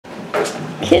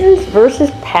Kittens versus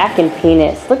packing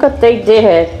peanuts. Look what they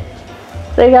did.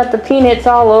 They got the peanuts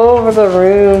all over the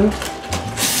room.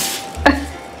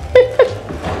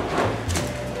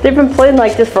 They've been playing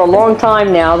like this for a long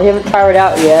time now. They haven't tired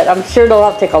out yet. I'm sure they'll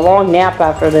have to take a long nap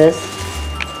after this.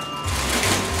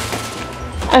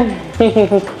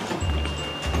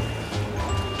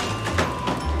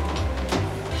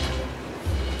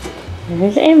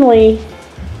 There's Emily.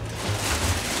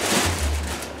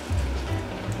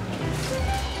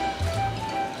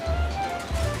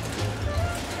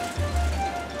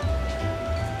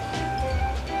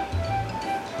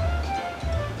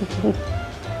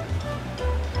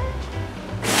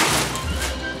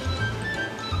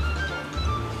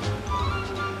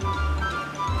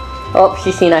 Oh,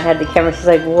 she's seen I had the camera. She's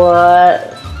like, what?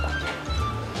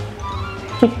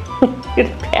 Good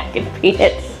pack of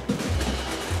peanuts.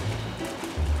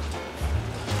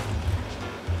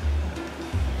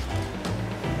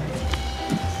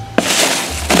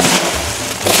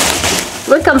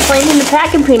 Look, I'm playing in the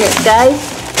packing peanuts,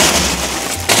 guys.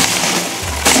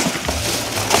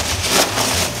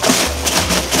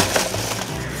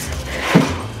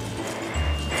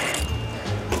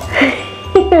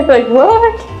 Like,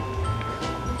 what?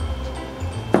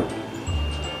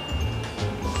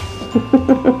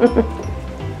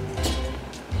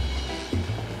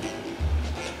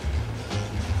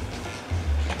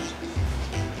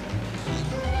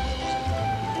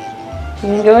 You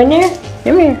wanna go in there?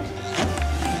 Come here.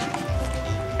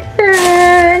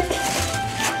 Kurt!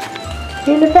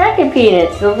 You're in the packing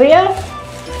peanuts, Sylvia.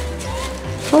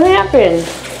 What happened?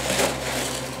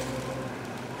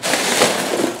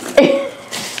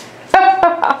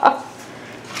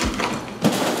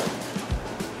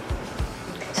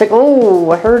 It's like,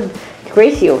 oh, I heard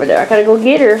Gracie over there. I gotta go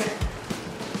get her.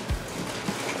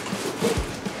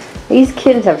 These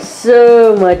kittens have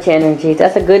so much energy.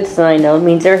 That's a good sign, though. It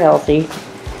means they're healthy.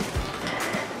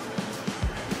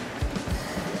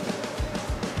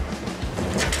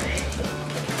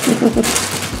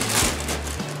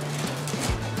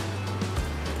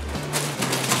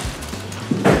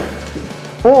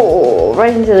 Oh,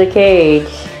 right into the cage.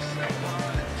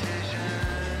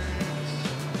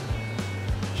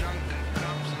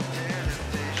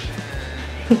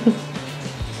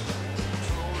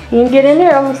 You can get in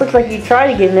there. It almost looks like you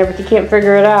try to get in there, but you can't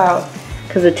figure it out.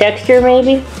 Because of the texture,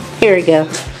 maybe? Here we go.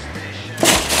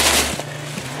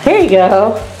 Here you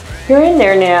go. You're in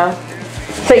there now.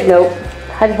 Say nope.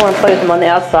 I just want to play with them on the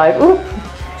outside. Ooh.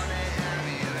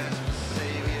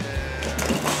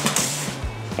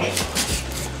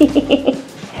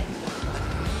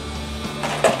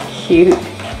 Cute.